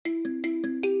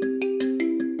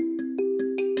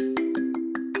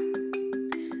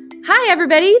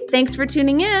everybody. Thanks for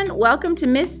tuning in. Welcome to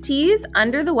Miss T's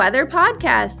Under the Weather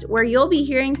podcast, where you'll be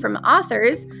hearing from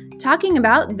authors talking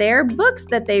about their books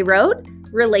that they wrote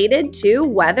related to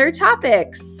weather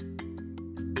topics.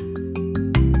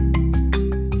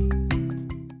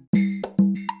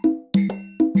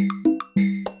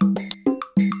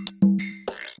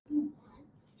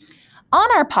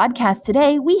 On our podcast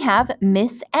today, we have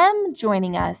Miss M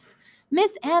joining us.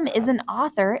 Miss M is an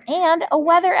author and a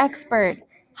weather expert.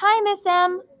 Hi, Miss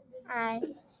M. Hi.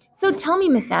 So tell me,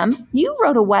 Miss M, you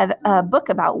wrote a book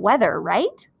about weather,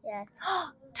 right? Yes.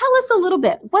 Tell us a little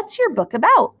bit. What's your book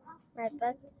about? My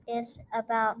book is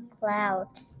about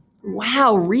clouds.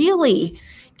 Wow, really?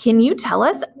 Can you tell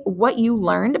us what you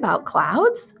learned about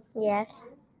clouds? Yes.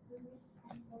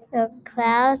 So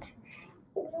clouds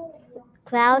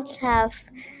have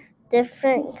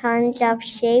different kinds of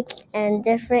shapes and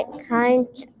different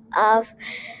kinds of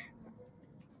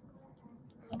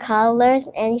colors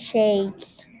and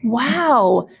shades.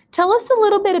 Wow. Tell us a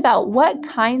little bit about what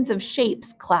kinds of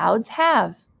shapes clouds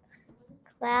have.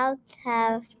 Clouds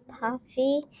have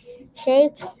puffy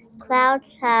shapes.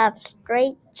 Clouds have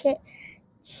straight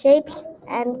shapes,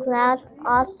 and clouds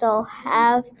also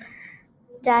have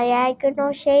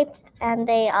diagonal shapes, and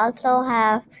they also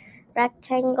have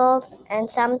rectangles and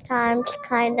sometimes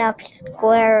kind of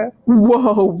square.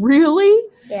 Whoa, really?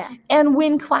 Yeah. And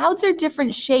when clouds are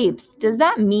different shapes, does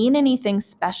that mean anything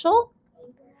special?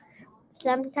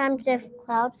 Sometimes if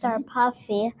clouds are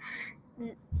puffy,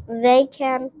 they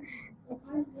can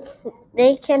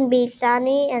be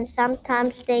sunny, and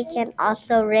sometimes they can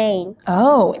also rain.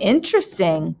 Oh,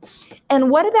 interesting. And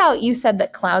what about, you said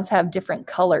that clouds have different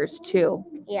colors too?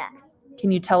 Yeah. Can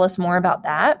you tell us more about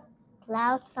that?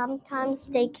 Clouds, sometimes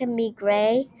they can be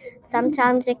gray,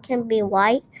 sometimes it can be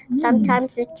white,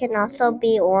 sometimes it can also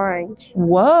be orange.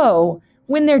 Whoa.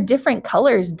 When they're different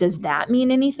colors, does that mean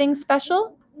anything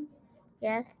special?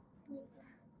 Yes.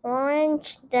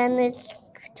 Orange, then it's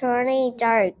turning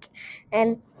dark,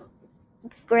 and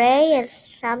gray is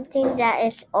something that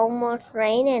is almost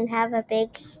rain and have a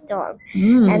big storm.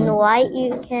 And white,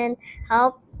 you can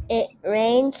help it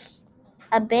rains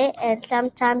a bit, and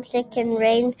sometimes it can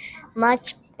rain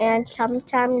much, and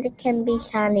sometimes it can be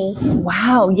sunny.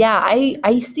 Wow. Yeah,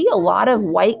 I see a lot of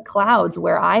white clouds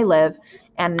where I live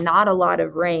and not a lot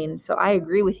of rain. So I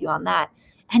agree with you on that.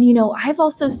 And I've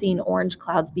also seen orange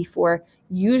clouds before,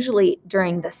 usually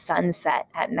during the sunset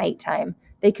at nighttime.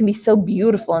 They can be so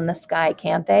beautiful in the sky,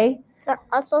 can't they? So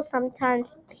also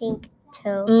sometimes pink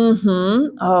too.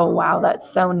 Oh, wow.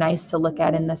 That's so nice to look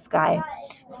at in the sky.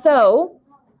 So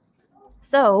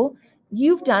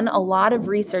you've done a lot of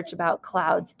research about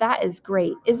clouds. That is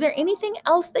great. Is there anything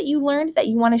else that you learned that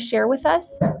you want to share with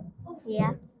us?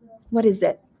 Yeah. What is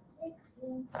it?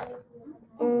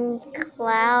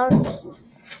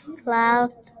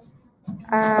 Cloud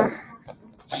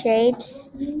shapes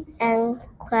and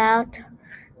cloud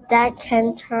that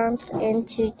can turn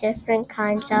into different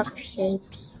kinds of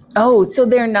shapes. Oh, so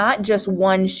they're not just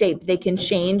one shape. They can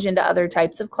change into other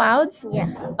types of clouds? Yeah.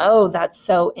 Oh, that's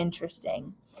so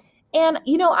interesting. And,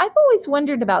 I've always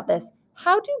wondered about this.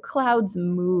 How do clouds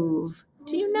move?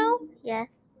 Do you know? Yes.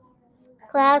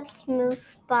 Clouds move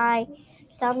by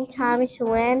sometimes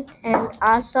wind, and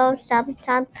also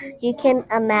sometimes you can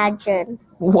imagine.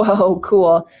 Whoa,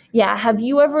 cool. Yeah, have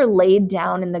you ever laid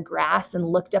down in the grass and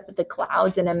looked up at the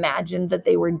clouds and imagined that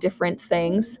they were different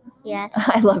things? Yes.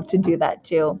 I love to do that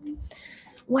too.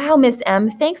 Wow, Miss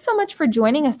M, thanks so much for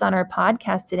joining us on our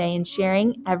podcast today and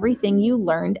sharing everything you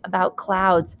learned about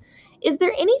clouds. Is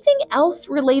there anything else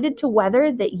related to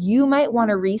weather that you might want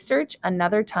to research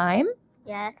another time?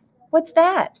 Yes. What's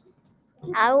that?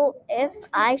 If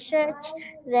I search,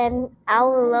 then I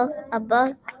will look a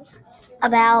book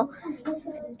about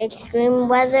extreme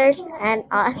weathers and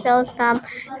also some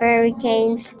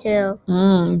hurricanes too.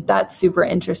 That's super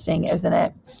interesting, isn't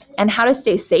it? And how to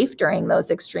stay safe during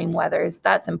those extreme weathers.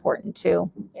 That's important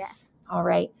too. Yeah. All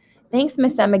right. Thanks,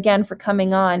 Miss M, again for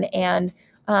coming on. And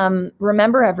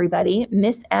remember, everybody,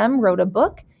 Miss M wrote a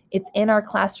book. It's in our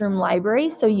classroom library,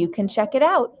 so you can check it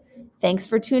out. Thanks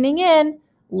for tuning in.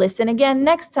 Listen again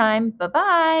next time.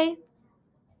 Bye-bye.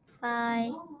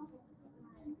 Bye.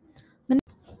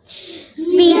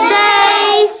 Be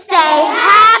safe, stay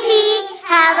happy,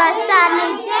 have a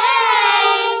sunny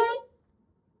day.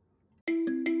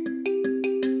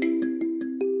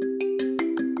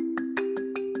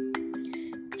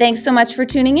 Thanks so much for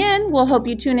tuning in. We'll hope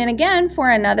you tune in again for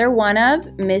another one of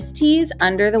Miss T's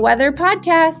Under the Weather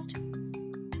podcast.